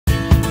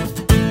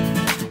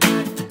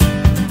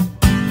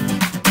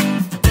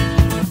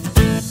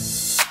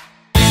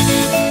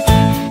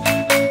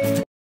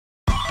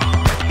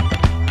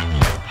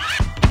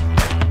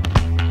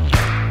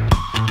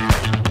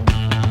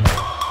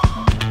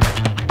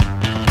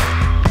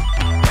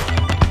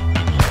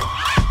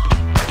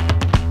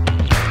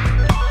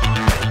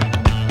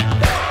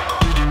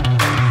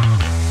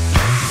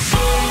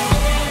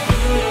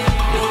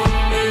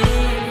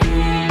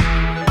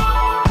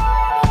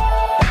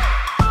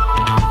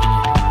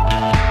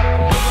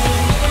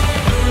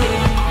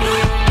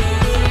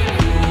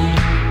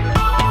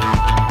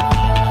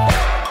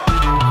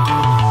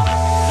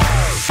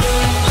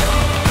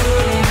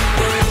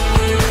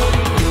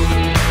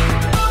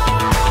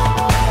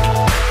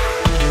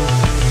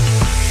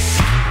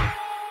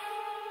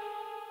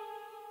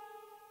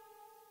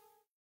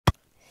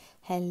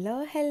Hello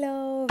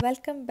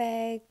welcome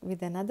back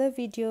with another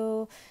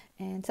video.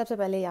 And सबसे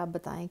पहले आप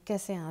बताएं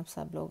कैसे हैं आप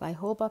सब लोग। आई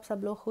होप आप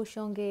सब लोग खुश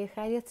होंगे,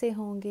 खैरियत से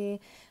होंगे,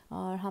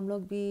 और हम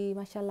लोग भी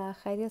माशाल्लाह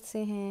खैरियत से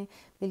हैं,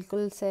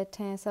 बिल्कुल सेट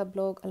हैं सब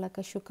लोग, अल्लाह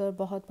का शुक्र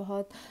बहुत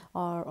बहुत।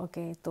 और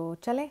ओके, तो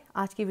चलें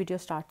आज की वीडियो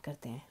स्टार्ट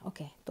करते हैं।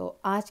 ओके, तो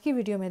आज की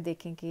वीडियो में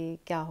देखें कि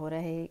क्या हो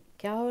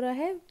रहा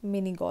है।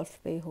 मिनी गोल्फ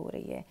पे हो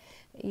रही है।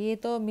 ये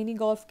तो मिनी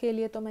गोल्फ के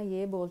लिए तो मैं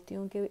ये बोलती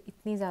हूँ कि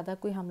इतनी ज़्यादा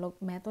कोई हम लोग,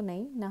 मैं तो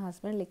नहीं ना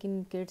हस्बैंड,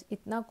 लेकिन किड्स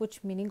इतना कुछ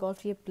मिनी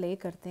गोल्फ ये प्ले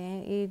करते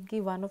हैं। ये इनकी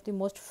one of the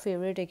most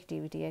favourite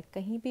activity है।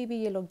 कहीं भी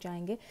ये लोग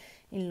जाएंगे,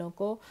 इन लोगों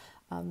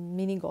को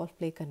मिनी गोल्फ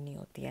प्ले करनी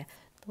होती है।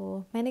 तो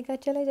मैंने कहा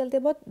चले चलते,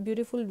 बहुत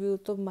ब्यूटीफुल व्यू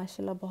तो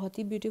माशाल्लाह बहुत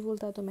ही ब्यूटीफुल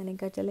था। तो मैंने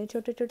कहा चलें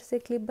छोटे छोटे से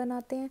क्लिप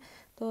बनाते हैं।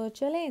 तो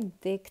चलें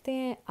देखते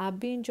हैं, आप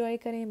भी इंजॉय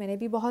करें, मैंने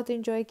भी बहुत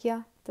इंजॉय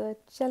किया। तो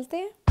चलते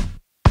हैं।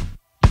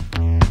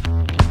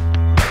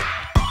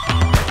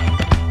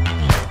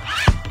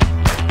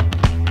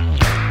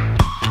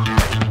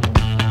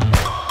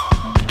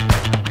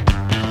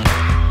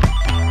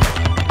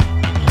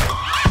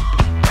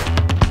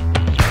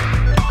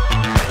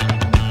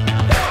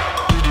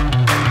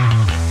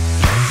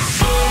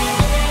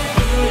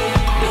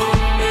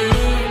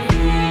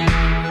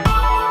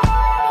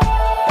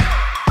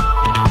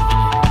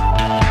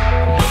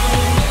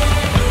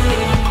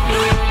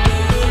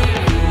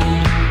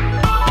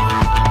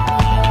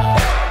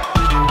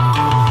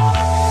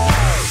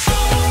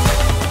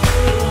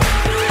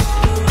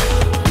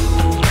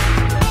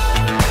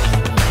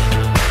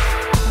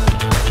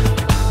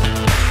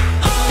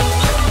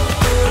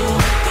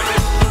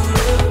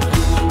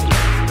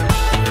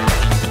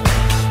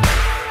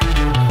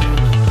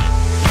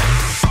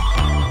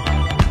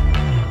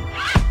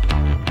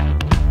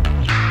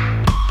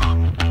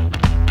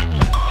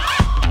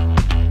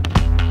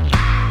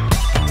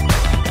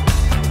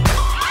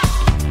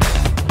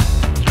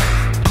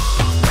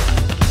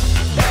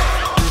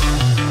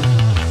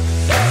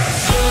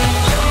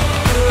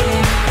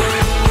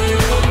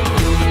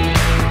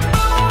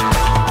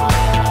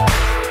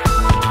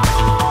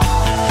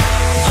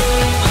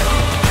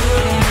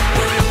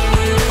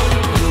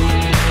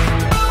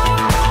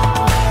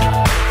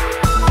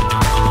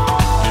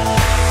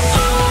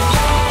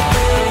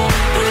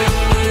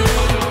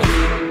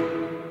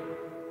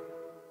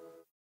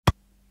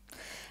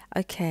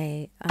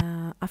 Okay,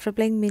 after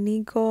playing mini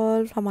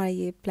golf हमारा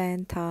ये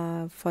प्लान था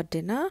फॉर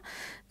डिनर।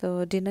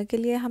 तो डिनर के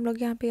लिए हम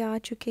लोग यहाँ पे आ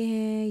चुके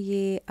हैं।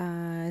 ये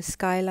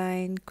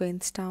स्काईलाइन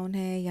क्वींस टाउन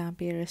है, यहाँ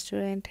पे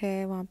रेस्टोरेंट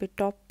है वहाँ पे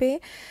टॉप पे।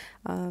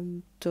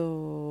 तो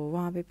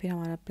वहाँ पे फिर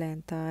हमारा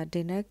प्लान था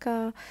डिनर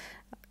का।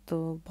 तो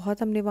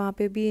बहुत हमने वहाँ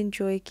पे भी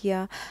इंजॉय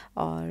किया,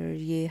 और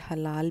ये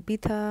हलाल भी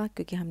था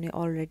क्योंकि हमने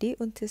ऑलरेडी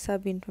उनसे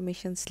सब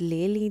इंफॉर्मेशंस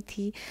ले ली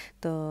थी।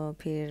 तो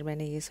फिर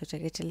मैंने ये सोचा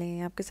कि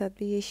चलें आपके साथ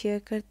भी ये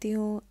शेयर करती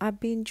हूँ, आप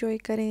भी इंजॉय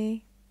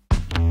करें।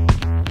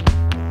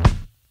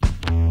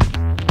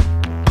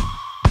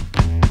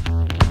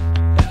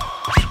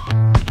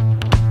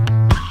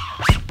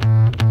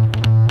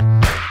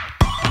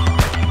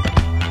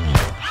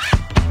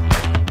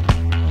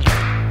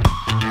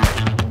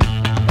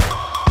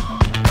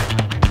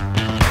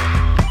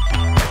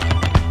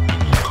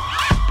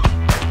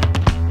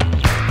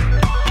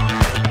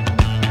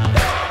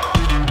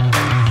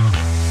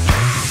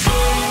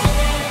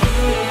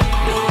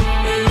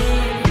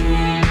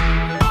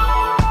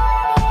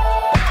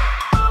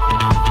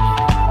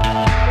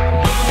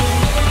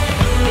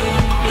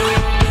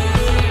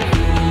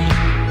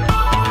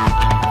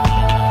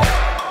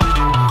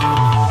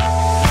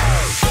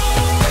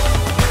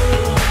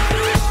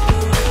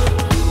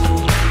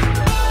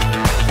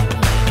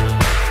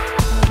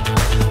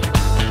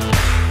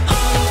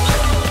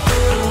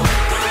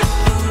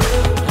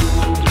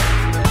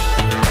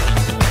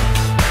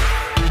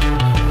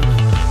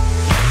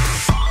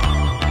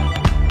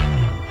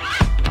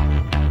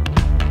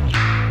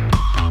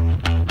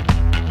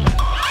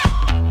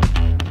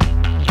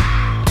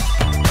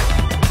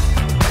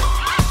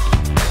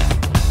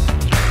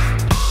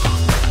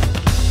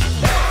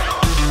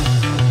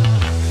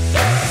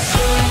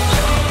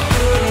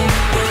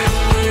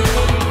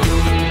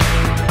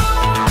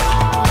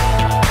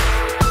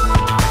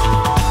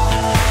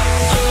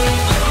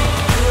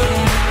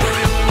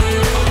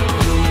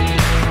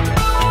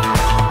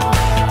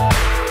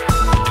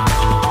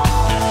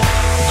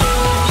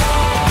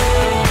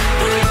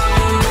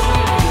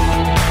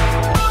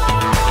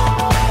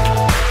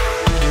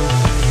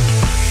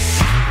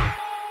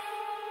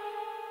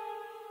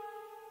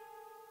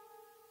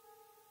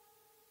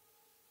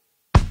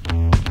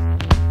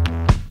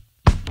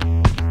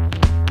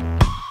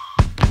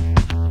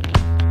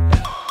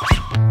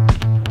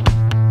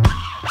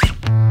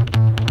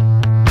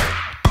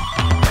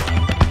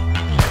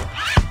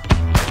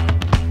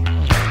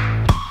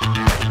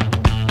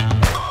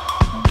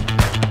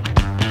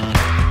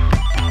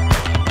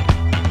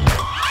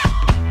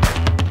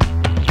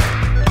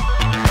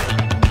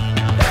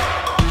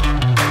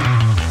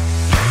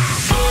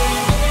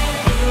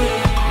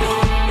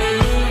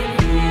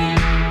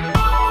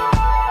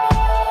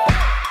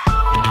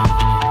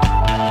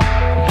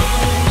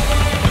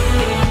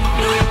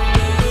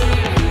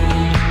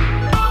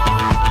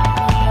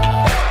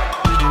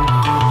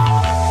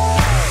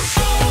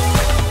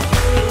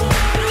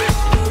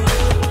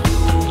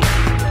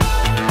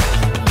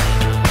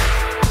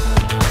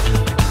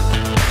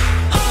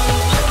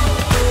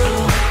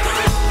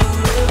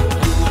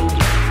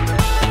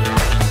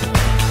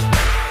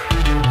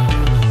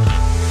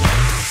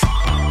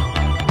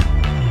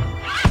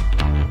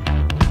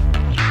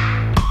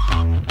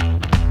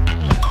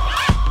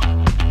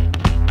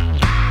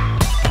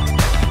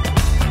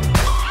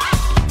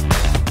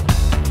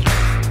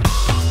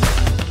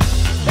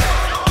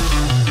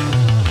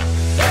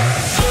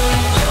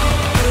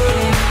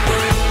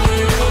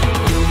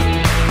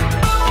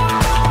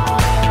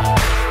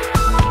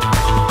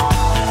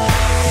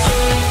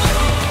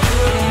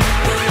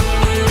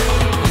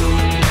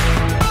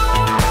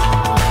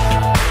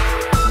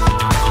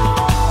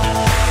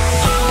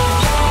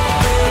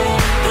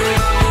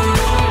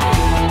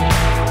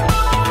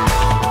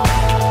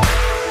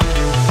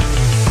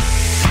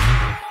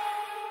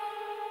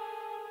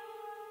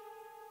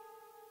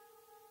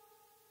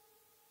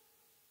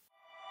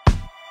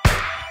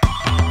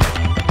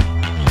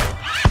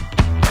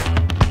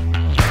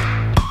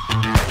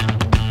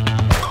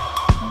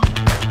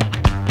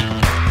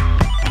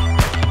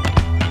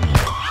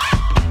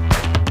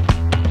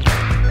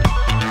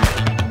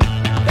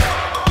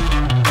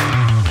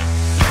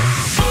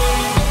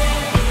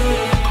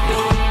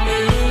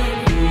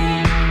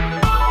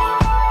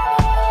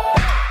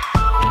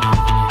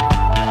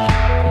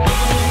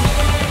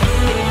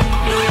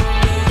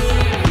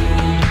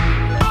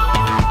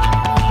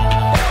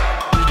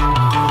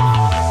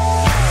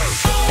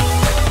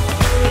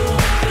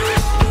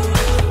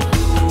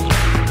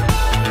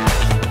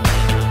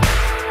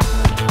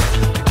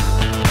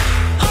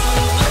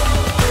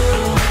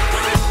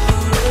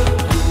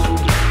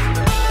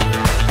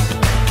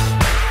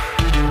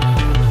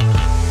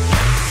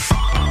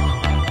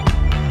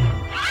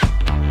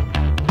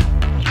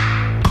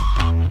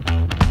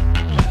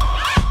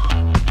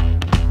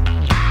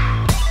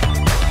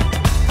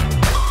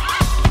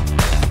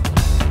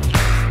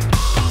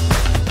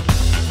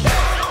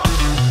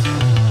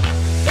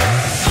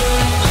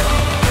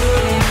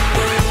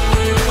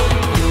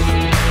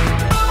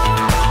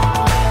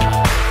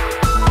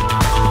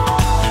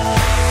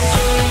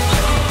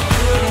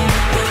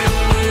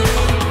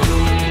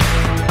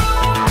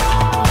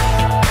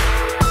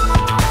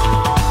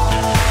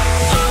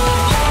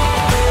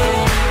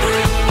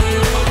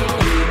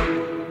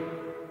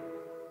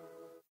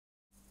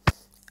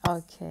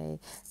 ओके,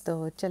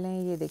 तो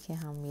चलें ये देखें,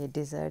 हम ये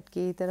डिज़र्ट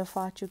की तरफ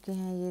आ चुके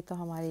हैं। ये तो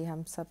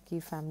हम सब की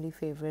फैमिली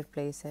फेवरेट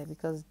प्लेस है,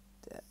 बिकॉज़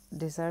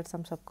डिज़र्ट्स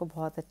हम सबको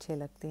बहुत अच्छे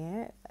लगते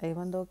हैं।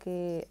 इवन दो कि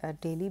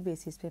डेली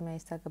बेसिस पे मैं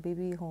इस तरह कभी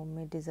भी होम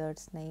में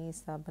डिज़र्ट्स नहीं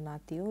इस तरह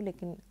बनाती हूँ,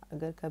 लेकिन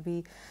अगर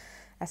कभी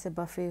ऐसे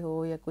बफ़े हो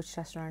या कुछ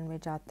रेस्टोरेंट में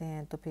जाते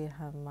हैं तो फिर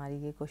हमारी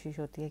ये कोशिश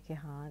होती है कि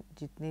हाँ,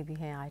 जितने भी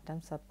हैं आइटम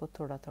सबको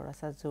थोड़ा थोड़ा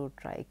सा ज़रूर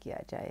ट्राई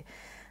किया जाए।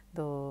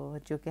 तो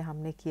जो कि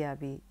हमने किया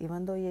भी,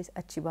 इवन दो ये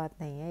अच्छी बात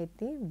नहीं है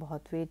इतनी,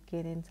 बहुत वेट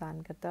गेन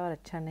इंसान करता है और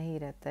अच्छा नहीं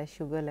रहता है,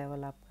 शुगर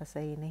लेवल आपका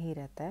सही नहीं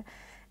रहता है।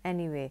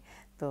 एनीवे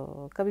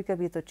तो कभी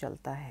कभी तो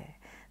चलता है।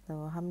 तो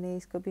हमने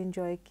इसको भी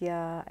इंजॉय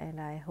किया एंड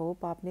आई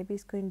होप आपने भी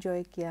इसको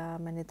इंजॉय किया।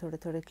 मैंने थोड़े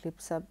थोड़े क्लिप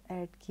सब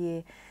ऐड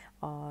किए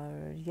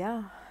और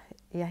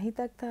यहीं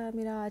तक था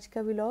मेरा आज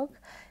का व्लॉग।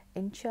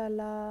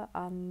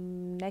 इंशाल्लाह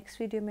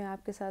नेक्स्ट वीडियो में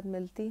आपके साथ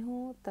मिलती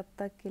हूँ। तब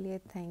तक के लिए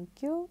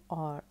थैंक यू।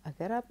 और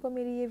अगर आपको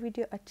मेरी ये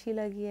वीडियो अच्छी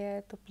लगी है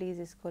तो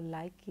प्लीज़ इसको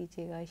लाइक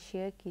कीजिएगा,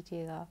 शेयर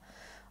कीजिएगा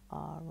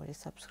और मुझे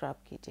सब्सक्राइब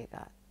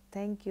कीजिएगा।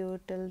 Thank you.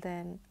 टिल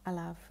देन,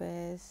 अल्लाह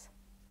हाफ़िज़।